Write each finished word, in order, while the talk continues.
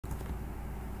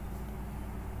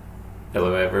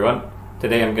Hello everyone.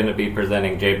 Today I'm going to be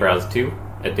presenting JBrowse 2,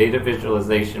 a data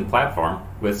visualization platform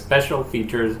with special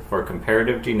features for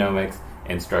comparative genomics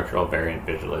and structural variant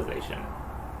visualization.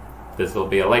 This will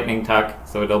be a lightning talk,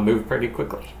 so it'll move pretty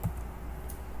quickly.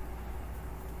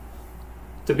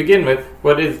 To begin with,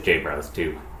 what is JBrowse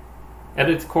 2? At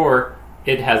its core,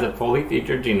 it has a fully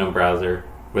featured genome browser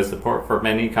with support for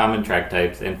many common track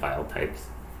types and file types.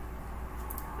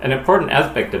 An important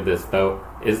aspect of this, though,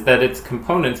 is that its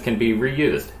components can be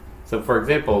reused. So for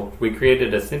example, we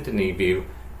created a Synteny view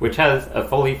which has a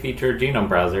fully featured genome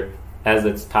browser as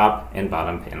its top and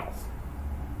bottom panels.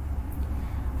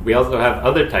 We also have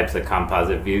other types of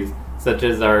composite views, such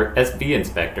as our SB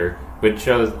inspector, which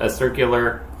shows a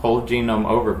circular whole genome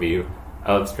overview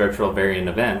of structural variant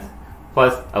events,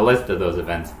 plus a list of those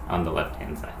events on the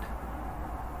left-hand side.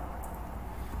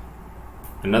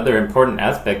 Another important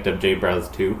aspect of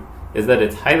JBrowse 2 is that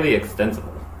it's highly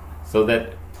extensible, so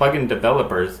that plugin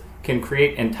developers can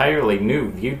create entirely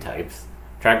new view types,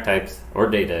 track types, or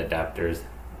data adapters.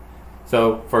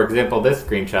 So, for example, this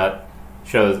screenshot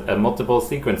shows a multiple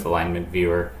sequence alignment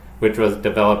viewer, which was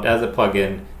developed as a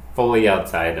plugin fully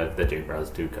outside of the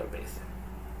JBrowse 2 codebase.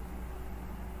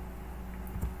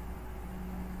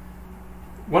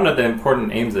 One of the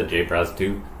important aims of JBrowse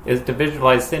 2 is to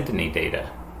visualize Synteny data.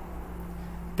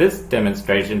 This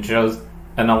demonstration shows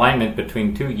an alignment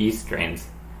between two yeast strains,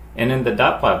 and in the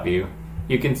dot plot view,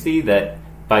 you can see that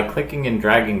by clicking and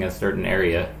dragging a certain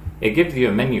area, it gives you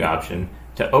a menu option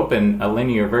to open a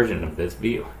linear version of this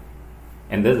view,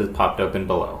 and this is popped open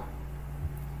below.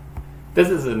 This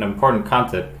is an important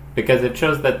concept because it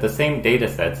shows that the same data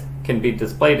sets can be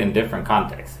displayed in different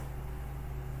contexts.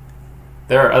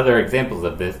 There are other examples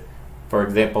of this. For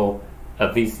example, a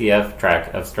VCF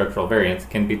track of structural variants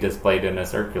can be displayed in a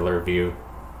circular view.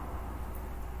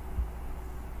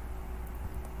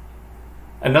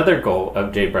 Another goal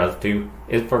of JBrowse 2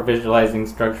 is for visualizing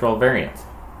structural variants.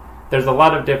 There's a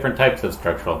lot of different types of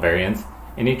structural variants,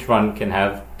 and each one can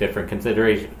have different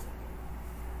considerations.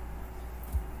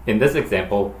 In this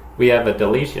example, we have a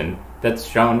deletion that's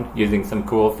shown using some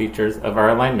cool features of our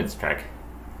alignments track.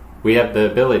 We have the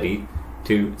ability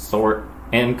to sort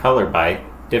and color by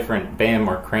different BAM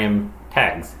or CRAM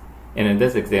tags, and in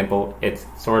this example it's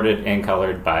sorted and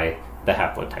colored by the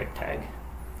haplotype tag,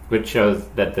 which shows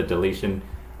that the deletion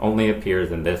only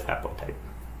appears in this haplotype.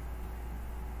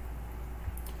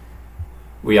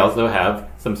 We also have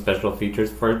some special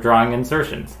features for drawing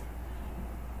insertions.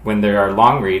 When there are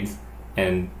long reads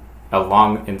and a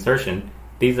long insertion,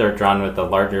 these are drawn with a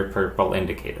larger purple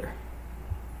indicator.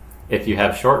 If you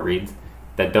have short reads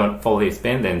that don't fully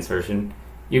span the insertion,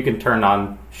 you can turn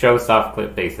on Show Soft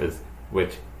Clip Bases,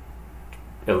 which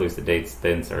elucidates the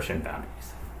insertion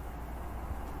boundaries.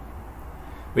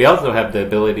 We also have the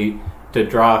ability to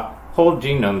draw whole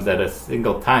genomes at a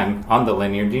single time on the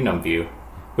linear genome view,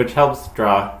 which helps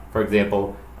draw, for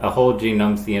example, a whole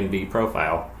genome CNV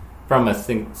profile from a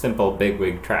simple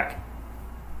bigwig track.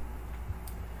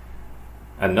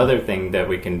 Another thing that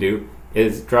we can do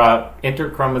is draw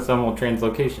interchromosomal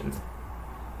translocations.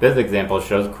 This example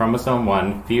shows chromosome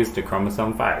 1 fused to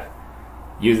chromosome 5,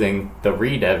 using the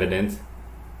read evidence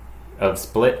of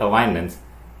split alignments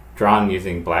drawn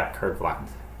using black curved lines.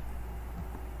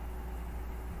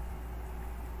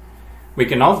 We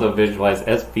can also visualize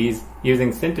SVs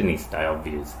using Synteny style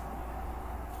views.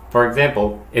 For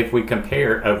example, if we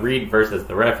compare a read versus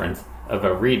the reference of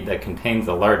a read that contains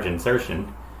a large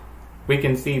insertion, we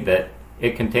can see that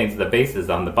it contains the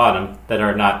bases on the bottom that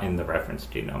are not in the reference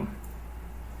genome.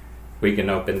 We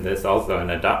can open this also in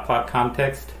a dot plot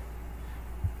context,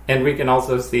 and we can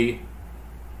also see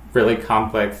really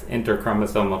complex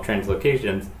interchromosomal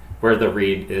translocations where the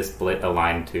read is split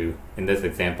aligned to, in this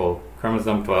example,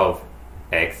 chromosome 12,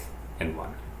 X, and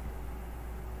 1.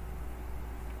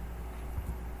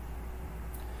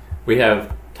 We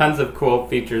have tons of cool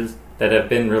features that have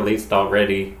been released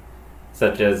already,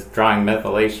 such as drawing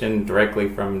methylation directly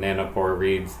from nanopore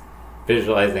reads,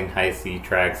 visualizing high-C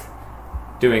tracks,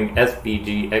 doing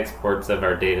SVG exports of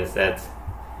our data sets,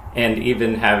 and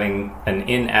even having an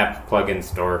in-app plugin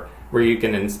store where you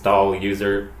can install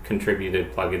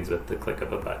user-contributed plugins with the click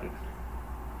of a button.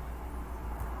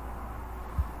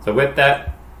 So with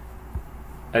that,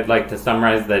 I'd like to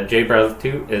summarize that JBrowse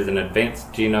 2 is an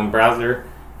advanced genome browser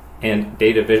and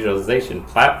data visualization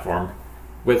platform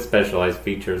with specialized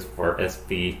features for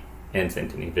SV and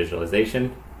Synteny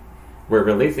visualization. We're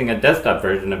releasing a desktop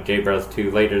version of JBrowse 2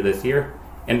 later this year,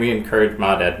 and we encourage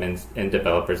mod admins and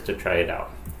developers to try it out.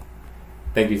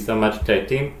 Thank you so much to our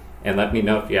team, and let me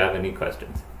know if you have any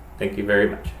questions. Thank you very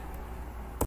much.